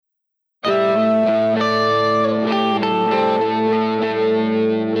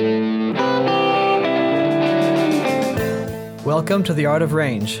Welcome to The Art of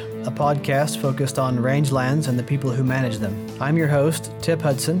Range, a podcast focused on rangelands and the people who manage them. I'm your host, Tip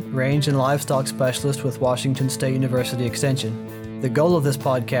Hudson, Range and Livestock Specialist with Washington State University Extension. The goal of this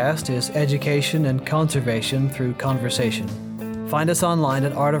podcast is education and conservation through conversation. Find us online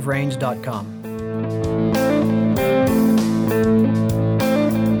at artofrange.com.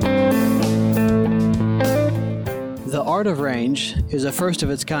 The Art of Range is a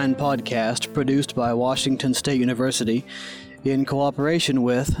first-of-its-kind podcast produced by Washington State University in cooperation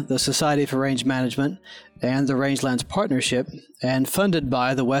with the Society for Range Management and the Rangelands Partnership, and funded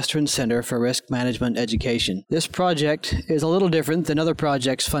by the Western Center for Risk Management Education. This project is a little different than other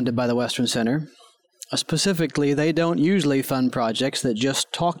projects funded by the Western Center. Specifically, they don't usually fund projects that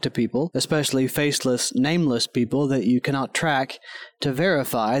just talk to people, especially faceless, nameless people that you cannot track to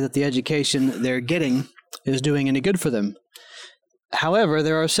verify that the education they're getting is doing any good for them. However,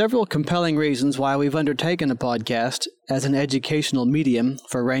 there are several compelling reasons why we've undertaken a podcast as an educational medium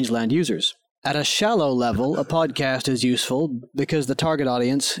for rangeland users. At a shallow level, a podcast is useful because the target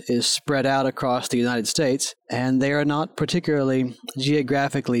audience is spread out across the United States, and they are not particularly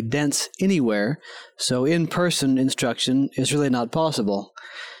geographically dense anywhere, so in-person instruction is really not possible.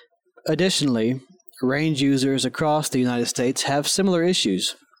 Additionally, range users across the United States have similar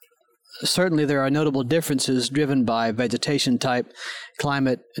issues. Certainly there are notable differences driven by vegetation type,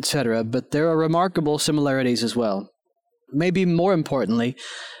 climate, etc., but there are remarkable similarities as well. Maybe more importantly,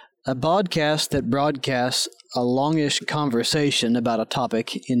 a podcast that broadcasts a longish conversation about a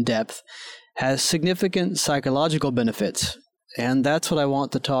topic in depth has significant psychological benefits, and that's what I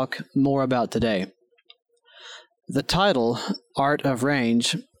want to talk more about today. The title, Art of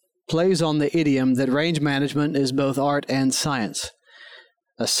Range, plays on the idiom that range management is both art and science.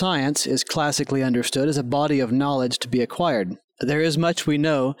 A science is classically understood as a body of knowledge to be acquired. There is much we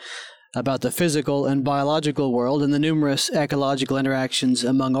know about the physical and biological world and the numerous ecological interactions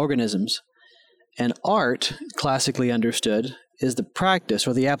among organisms. And art, classically understood, is the practice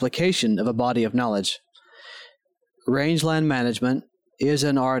or the application of a body of knowledge. Rangeland management is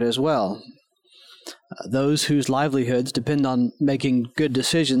an art as well. Those whose livelihoods depend on making good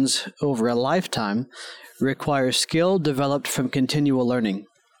decisions over a lifetime require skill developed from continual learning.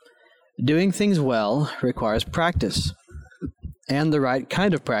 Doing things well requires practice, and the right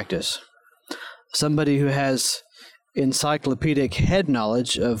kind of practice. Somebody who has encyclopedic head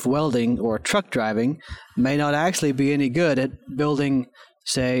knowledge of welding or truck driving may not actually be any good at building,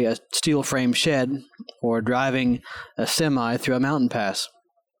 say, a steel frame shed or driving a semi through a mountain pass.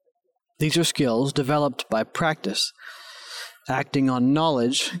 These are skills developed by practice, acting on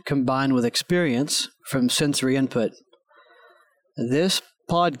knowledge combined with experience from sensory input. This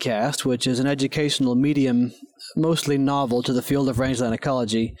podcast, which is an educational medium mostly novel to the field of rangeland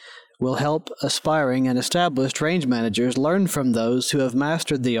ecology, will help aspiring and established range managers learn from those who have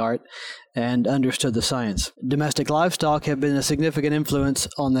mastered the art and understood the science. Domestic livestock have been a significant influence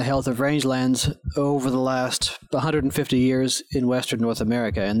on the health of rangelands over the last 150 years in Western North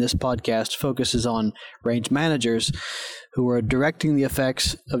America, and this podcast focuses on range managers who are directing the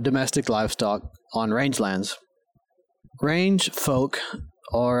effects of domestic livestock on rangelands. Range folk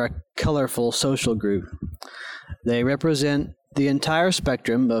are a colorful social group. They represent the entire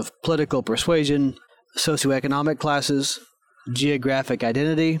spectrum of political persuasion, socioeconomic classes, geographic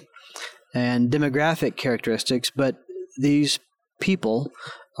identity, and demographic characteristics, but these people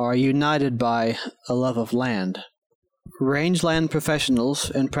are united by a love of land. Rangeland professionals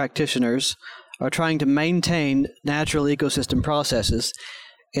and practitioners are trying to maintain natural ecosystem processes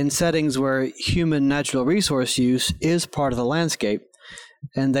in settings where human natural resource use is part of the landscape,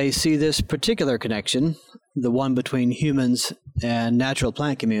 and they see this particular connection, the one between humans and natural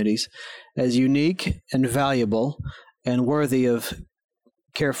plant communities, as unique and valuable and worthy of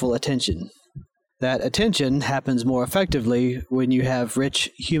careful attention. That attention happens more effectively when you have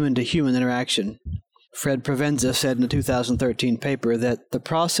rich human-to-human interaction. Fred Provenza said in a 2013 paper that the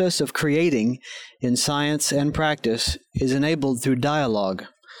process of creating in science and practice is enabled through dialogue.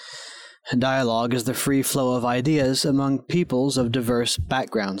 Dialogue is the free flow of ideas among peoples of diverse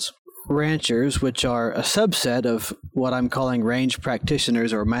backgrounds. Ranchers, which are a subset of what I'm calling range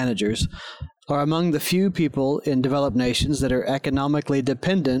practitioners or managers, are among the few people in developed nations that are economically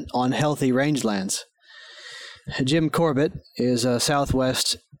dependent on healthy rangelands. Jim Corbett is a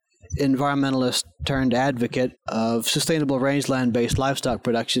Southwest environmentalist turned advocate of sustainable rangeland-based livestock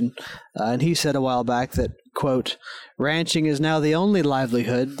production, and he said a while back that, quote, ranching is now the only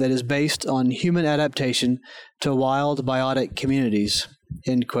livelihood that is based on human adaptation to wild biotic communities,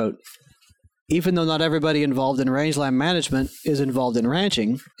 end quote. Even though not everybody involved in rangeland management is involved in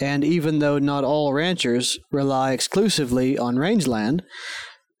ranching, and even though not all ranchers rely exclusively on rangeland,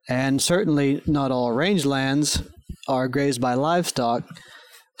 and certainly not all rangelands are grazed by livestock,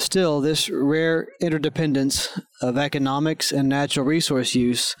 still this rare interdependence of economics and natural resource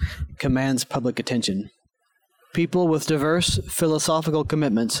use commands public attention. People with diverse philosophical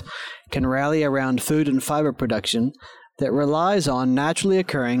commitments can rally around food and fiber production that relies on naturally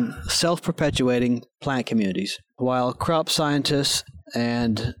occurring, self-perpetuating plant communities, while crop scientists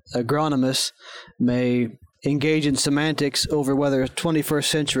and agronomists may engage in semantics over whether 21st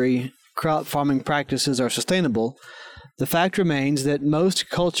century crop farming practices are sustainable. The fact remains that most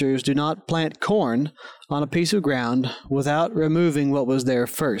cultures do not plant corn on a piece of ground without removing what was there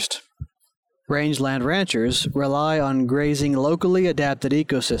first. Rangeland ranchers rely on grazing locally adapted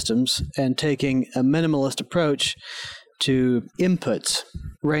ecosystems and taking a minimalist approach to inputs.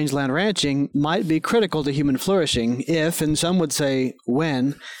 Rangeland ranching might be critical to human flourishing if, and some would say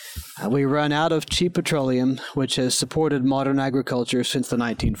when, we run out of cheap petroleum, which has supported modern agriculture since the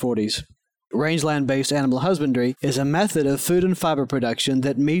 1940s. Rangeland-based animal husbandry is a method of food and fiber production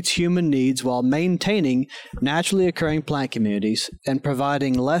that meets human needs while maintaining naturally occurring plant communities and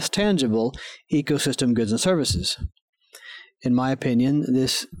providing less tangible ecosystem goods and services. In my opinion,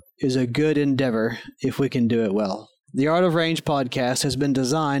 this is a good endeavor if we can do it well. The Art of Range podcast has been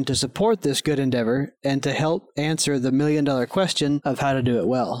designed to support this good endeavor and to help answer the million-dollar question of how to do it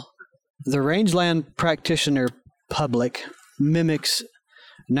well. The rangeland practitioner public mimics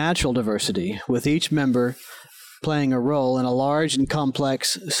natural diversity, with each member playing a role in a large and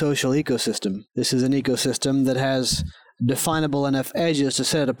complex social ecosystem. This is an ecosystem that has definable enough edges to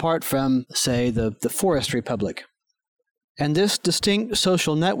set it apart from, say, the forestry public. And this distinct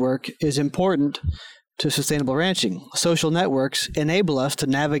social network is important to sustainable ranching. Social networks enable us to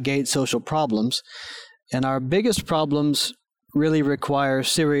navigate social problems, and our biggest problems really require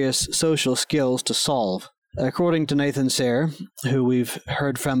serious social skills to solve. According to Nathan Sayre, who we've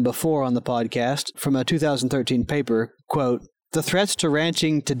heard from before on the podcast, from a 2013 paper, quote, "The threats to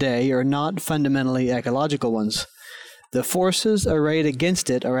ranching today are not fundamentally ecological ones. The forces arrayed against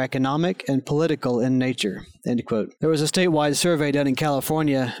it are economic and political in nature," end quote. There was a statewide survey done in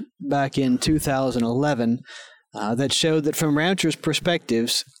California back in 2011 that showed that from ranchers'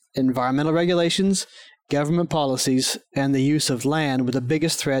 perspectives, environmental regulations, government policies, and the use of land were the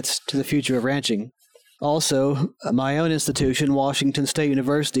biggest threats to the future of ranching. Also, my own institution, Washington State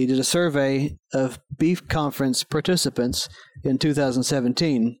University, did a survey of beef conference participants in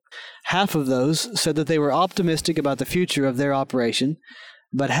 2017. Half of those said that they were optimistic about the future of their operation,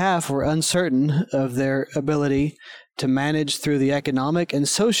 but half were uncertain of their ability to manage through the economic and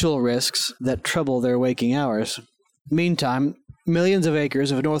social risks that trouble their waking hours. Meantime, millions of acres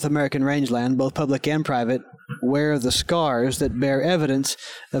of North American rangeland, both public and private, wear the scars that bear evidence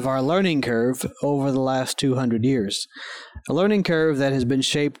of our learning curve over the last 200 years. A learning curve that has been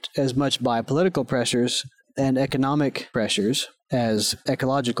shaped as much by political pressures and economic pressures as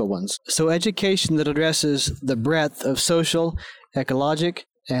ecological ones. So education that addresses the breadth of social, ecologic,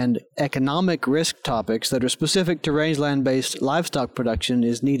 and economic risk topics that are specific to rangeland-based livestock production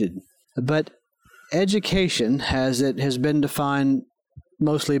is needed. But education, as it has been defined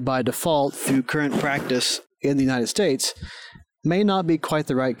mostly by default through current practice in the United States, may not be quite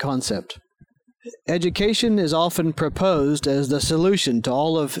the right concept. Education is often proposed as the solution to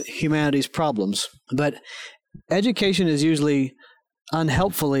all of humanity's problems, but education is usually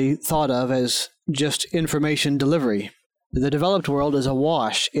unhelpfully thought of as just information delivery. The developed world is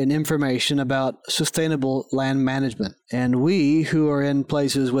awash in information about sustainable land management, and we who are in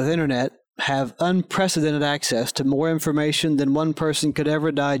places with internet have unprecedented access to more information than one person could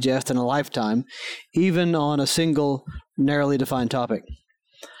ever digest in a lifetime, even on a single, narrowly defined topic.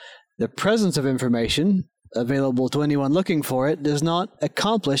 The presence of information, available to anyone looking for it, does not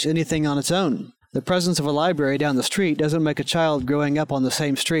accomplish anything on its own. The presence of a library down the street doesn't make a child growing up on the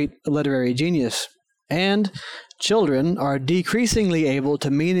same street a literary genius. And children are decreasingly able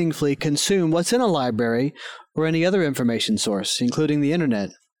to meaningfully consume what's in a library or any other information source, including the internet.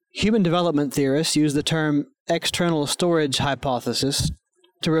 Human development theorists use the term external storage hypothesis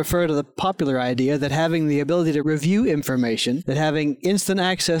to refer to the popular idea that having the ability to review information, that having instant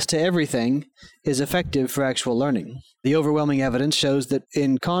access to everything, is effective for actual learning. The overwhelming evidence shows that,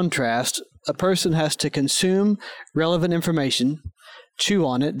 in contrast, a person has to consume relevant information, chew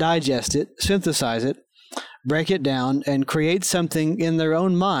on it, digest it, synthesize it, break it down, and create something in their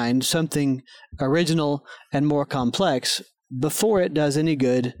own mind, something original and more complex, before it does any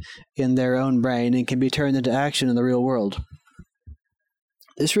good in their own brain and can be turned into action in the real world.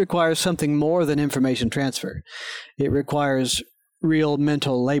 This requires something more than information transfer. It requires real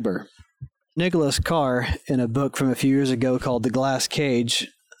mental labor. Nicholas Carr, in a book from a few years ago called The Glass Cage,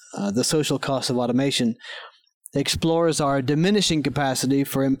 The Social Cost of Automation, explores our diminishing capacity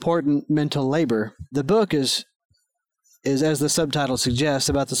for important mental labor. The book is, as the subtitle suggests,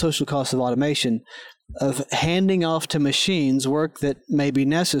 about the social cost of automation, of handing off to machines work that may be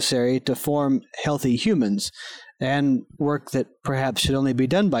necessary to form healthy humans, and work that perhaps should only be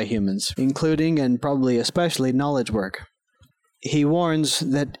done by humans, including and probably especially knowledge work. He warns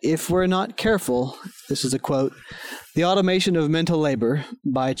that if we're not careful, this is a quote, the automation of mental labor,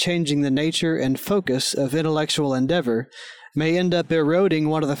 by changing the nature and focus of intellectual endeavor, may end up eroding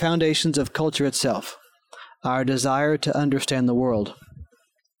one of the foundations of culture itself, our desire to understand the world.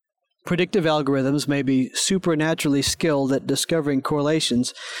 Predictive algorithms may be supernaturally skilled at discovering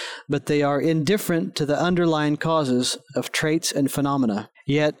correlations, but they are indifferent to the underlying causes of traits and phenomena.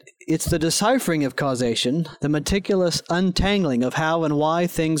 Yet, it's the deciphering of causation, the meticulous untangling of how and why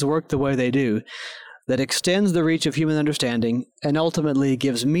things work the way they do, that extends the reach of human understanding and ultimately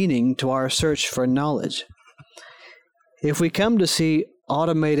gives meaning to our search for knowledge. If we come to see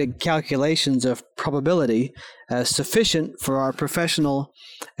automated calculations of probability as sufficient for our professional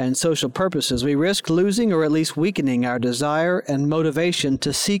and social purposes, we risk losing or at least weakening our desire and motivation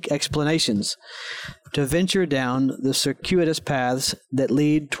to seek explanations, to venture down the circuitous paths that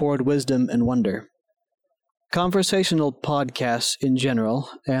lead toward wisdom and wonder. Conversational podcasts in general,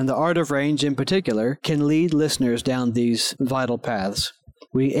 and The Art of Range in particular, can lead listeners down these vital paths.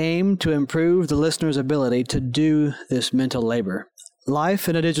 We aim to improve the listener's ability to do this mental labor. Life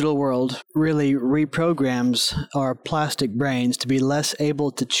in a digital world really reprograms our plastic brains to be less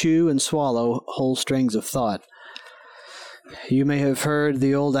able to chew and swallow whole strings of thought. You may have heard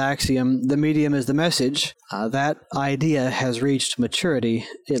the old axiom, the medium is the message. That idea has reached maturity,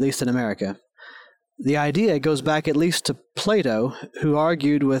 at least in America. The idea goes back at least to Plato, who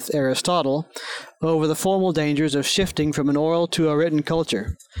argued with Aristotle over the formal dangers of shifting from an oral to a written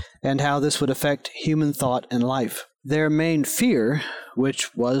culture, and how this would affect human thought and life. Their main fear,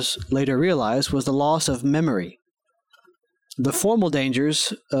 which was later realized, was the loss of memory. The formal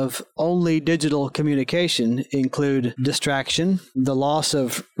dangers of only digital communication include distraction, the loss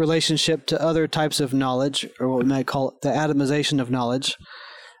of relationship to other types of knowledge, or what we might call the atomization of knowledge,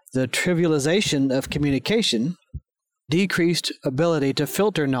 the trivialization of communication, decreased ability to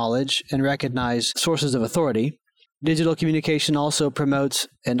filter knowledge and recognize sources of authority. Digital communication also promotes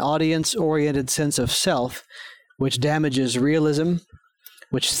an audience-oriented sense of self, which damages realism,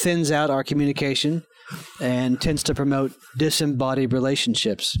 which thins out our communication, and tends to promote disembodied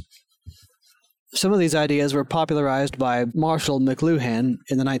relationships. Some of these ideas were popularized by Marshall McLuhan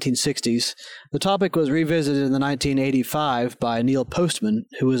in the 1960s. The topic was revisited in 1985 by Neil Postman,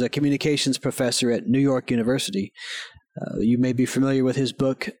 who was a communications professor at New York University. You may be familiar with his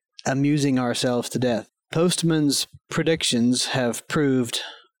book, Amusing Ourselves to Death. Postman's predictions have proved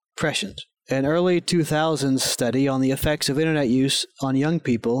prescient. An early 2000s study on the effects of internet use on young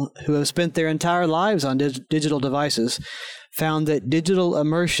people who have spent their entire lives on digital devices found that digital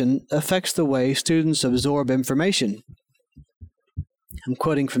immersion affects the way students absorb information. I'm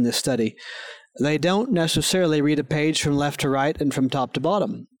quoting from this study. They don't necessarily read a page from left to right and from top to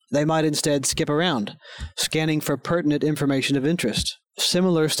bottom. They might instead skip around, scanning for pertinent information of interest.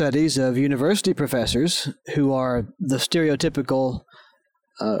 Similar studies of university professors, who are the stereotypical,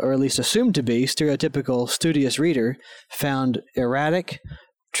 or at least assumed to be, stereotypical studious reader, found erratic,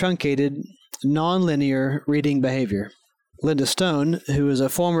 truncated, nonlinear reading behavior. Linda Stone, who is a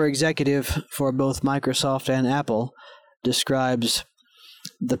former executive for both Microsoft and Apple, describes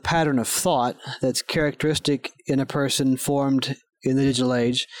the pattern of thought that's characteristic in a person formed in the digital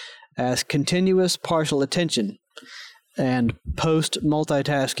age as continuous partial attention and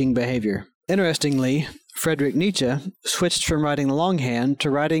post-multitasking behavior. Interestingly, Friedrich Nietzsche switched from writing longhand to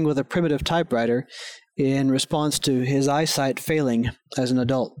writing with a primitive typewriter in response to his eyesight failing as an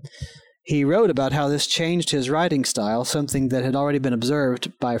adult. He wrote about how this changed his writing style, something that had already been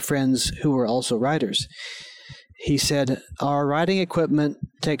observed by friends who were also writers. He said, "Our writing equipment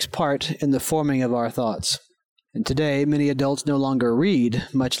takes part in the forming of our thoughts." And today, many adults no longer read,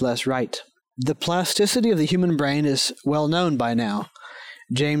 much less write. The plasticity of the human brain is well known by now.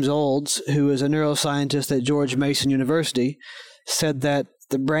 James Olds, who is a neuroscientist at George Mason University, said that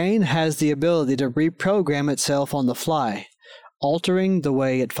the brain has the ability to reprogram itself on the fly, altering the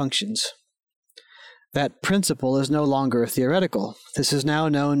way it functions. That principle is no longer theoretical. This is now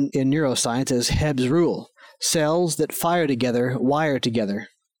known in neuroscience as Hebb's rule. Cells that fire together wire together.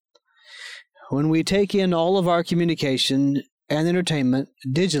 When we take in all of our communication and entertainment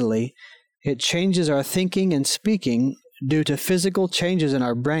digitally, it changes our thinking and speaking due to physical changes in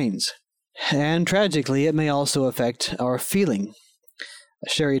our brains. And tragically, it may also affect our feeling.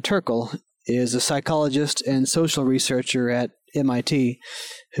 Sherry Turkle is a psychologist and social researcher at MIT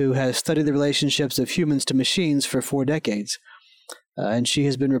who has studied the relationships of humans to machines for 4 decades. And she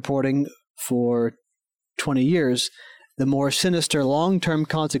has been reporting for 20 years the more sinister long-term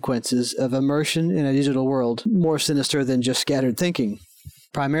consequences of immersion in a digital world, more sinister than just scattered thinking,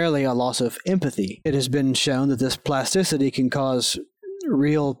 primarily a loss of empathy. It has been shown that this plasticity can cause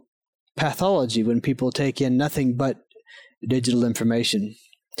real pathology when people take in nothing but digital information.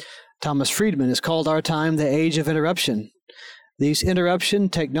 Thomas Friedman has called our time the age of interruption. These interruption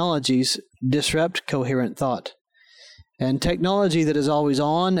technologies disrupt coherent thought. And technology that is always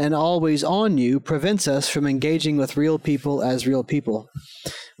on and always on you prevents us from engaging with real people as real people.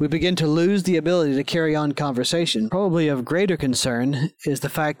 We begin to lose the ability to carry on conversation. Probably of greater concern is the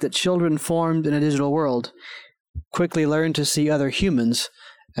fact that children formed in a digital world quickly learn to see other humans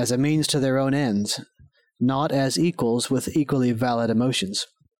as a means to their own ends, not as equals with equally valid emotions.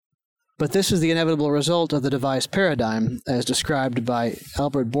 But this is the inevitable result of the device paradigm, as described by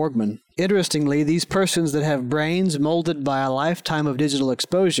Albert Borgman. Interestingly, these persons that have brains molded by a lifetime of digital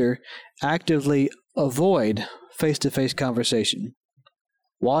exposure actively avoid face-to-face conversation.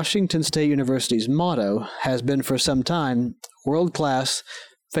 Washington State University's motto has been for some time, world-class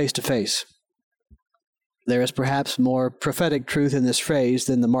face-to-face. There is perhaps more prophetic truth in this phrase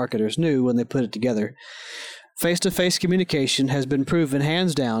than the marketers knew when they put it together. Face-to-face communication has been proven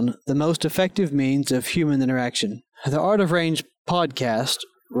hands down the most effective means of human interaction. The Art of Range podcast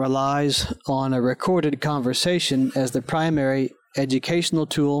relies on a recorded conversation as the primary educational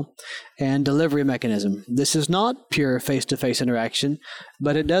tool and delivery mechanism. This is not pure face-to-face interaction,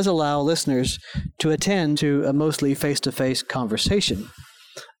 but it does allow listeners to attend to a mostly face-to-face conversation,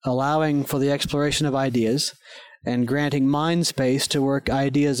 allowing for the exploration of ideas and granting mind space to work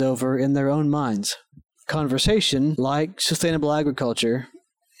ideas over in their own minds. Conversation, like sustainable agriculture,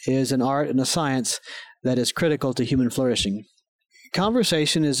 is an art and a science that is critical to human flourishing.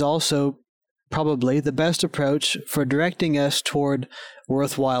 Conversation is also probably the best approach for directing us toward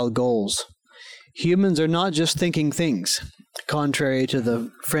worthwhile goals. Humans are not just thinking things, contrary to the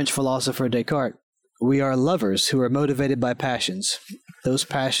French philosopher Descartes. We are lovers who are motivated by passions. Those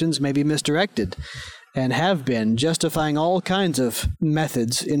passions may be misdirected and have been, justifying all kinds of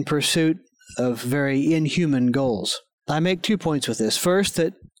methods in pursuit of very inhuman goals. I make 2 points with this. First,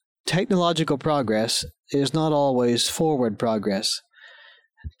 that technological progress is not always forward progress.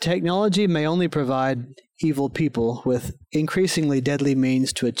 Technology may only provide evil people with increasingly deadly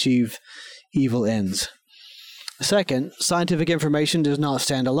means to achieve evil ends. Second, scientific information does not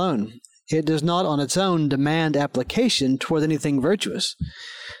stand alone. It does not on its own demand application toward anything virtuous.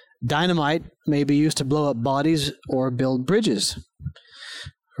 Dynamite may be used to blow up bodies or build bridges.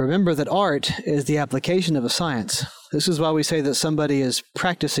 Remember that art is the application of a science. This is why we say that somebody is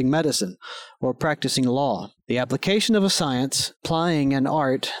practicing medicine or practicing law. The application of a science, applying an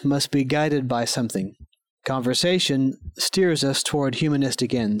art, must be guided by something. Conversation steers us toward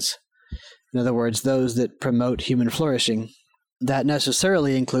humanistic ends. In other words, those that promote human flourishing. That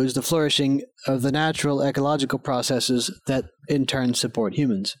necessarily includes the flourishing of the natural ecological processes that in turn support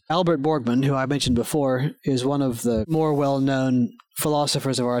humans. Albert Borgman, who I mentioned before, is one of the more well-known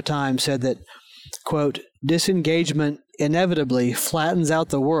philosophers of our time, said that, quote, disengagement inevitably flattens out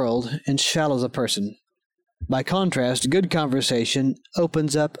the world and shallows a person. By contrast, good conversation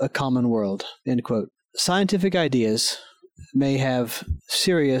opens up a common world, end quote. Scientific ideas may have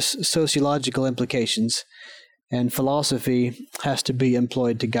serious sociological implications, and philosophy has to be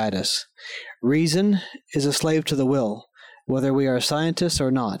employed to guide us. Reason is a slave to the will, whether we are scientists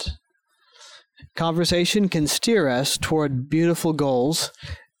or not. Conversation can steer us toward beautiful goals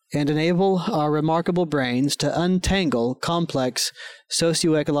and enable our remarkable brains to untangle complex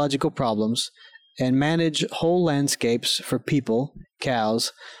socio-ecological problems and manage whole landscapes for people,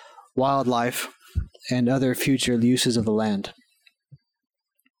 cows, wildlife, and other future uses of the land.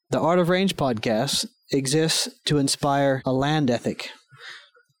 The Art of Range podcast exists to inspire a land ethic,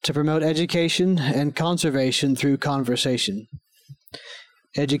 to promote education and conservation through conversation.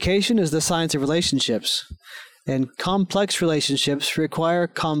 Education is the science of relationships, and complex relationships require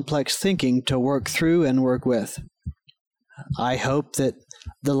complex thinking to work through and work with. I hope that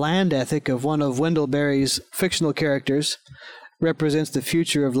the land ethic of one of Wendell Berry's fictional characters represents the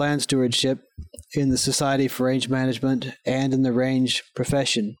future of land stewardship in the Society for Range Management and in the range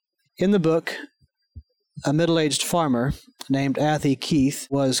profession. In the book, a middle-aged farmer named Athy Keith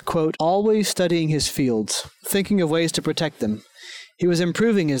was, quote, always studying his fields, thinking of ways to protect them. He was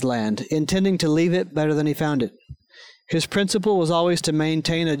improving his land, intending to leave it better than he found it. His principle was always to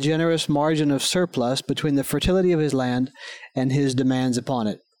maintain a generous margin of surplus between the fertility of his land and his demands upon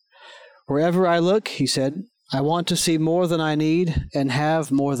it. Wherever I look, he said, I want to see more than I need and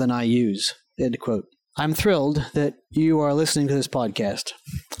have more than I use. End quote. I'm thrilled that you are listening to this podcast.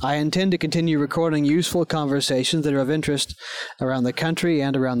 I intend to continue recording useful conversations that are of interest around the country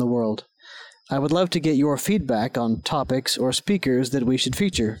and around the world. I would love to get your feedback on topics or speakers that we should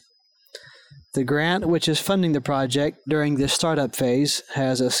feature. The grant which is funding the project during this startup phase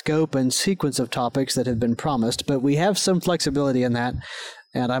has a scope and sequence of topics that have been promised, but we have some flexibility in that,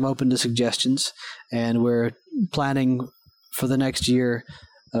 and I'm open to suggestions, and we're planning for the next year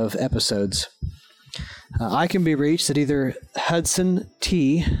of episodes. I can be reached at either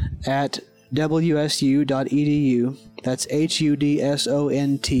hudsont@wsu.edu, that's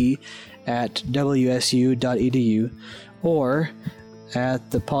hudsont@wsu.edu, or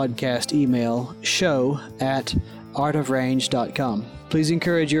at the podcast email show@artofrange.com. Please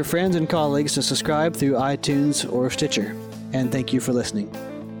encourage your friends and colleagues to subscribe through iTunes or Stitcher, and thank you for listening.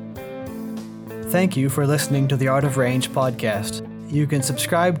 Thank you for listening to the Art of Range podcast. You can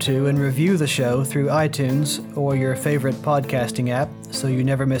subscribe to and review the show through iTunes or your favorite podcasting app so you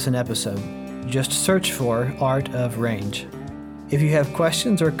never miss an episode. Just search for Art of Range. If you have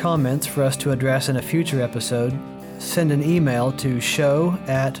questions or comments for us to address in a future episode, send an email to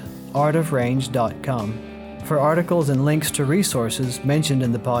show@artofrange.com. For articles and links to resources mentioned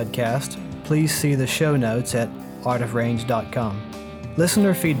in the podcast, please see the show notes at artofrange.com.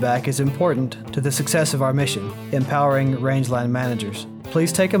 Listener feedback is important to the success of our mission, empowering rangeland managers.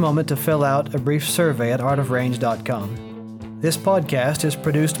 Please take a moment to fill out a brief survey at artofrange.com. This podcast is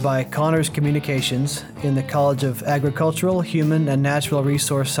produced by Connors Communications in the College of Agricultural, Human, and Natural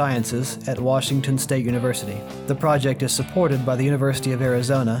Resource Sciences at Washington State University. The project is supported by the University of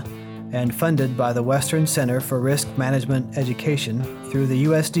Arizona and funded by the Western Center for Risk Management Education through the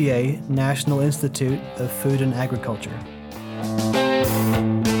USDA National Institute of Food and Agriculture.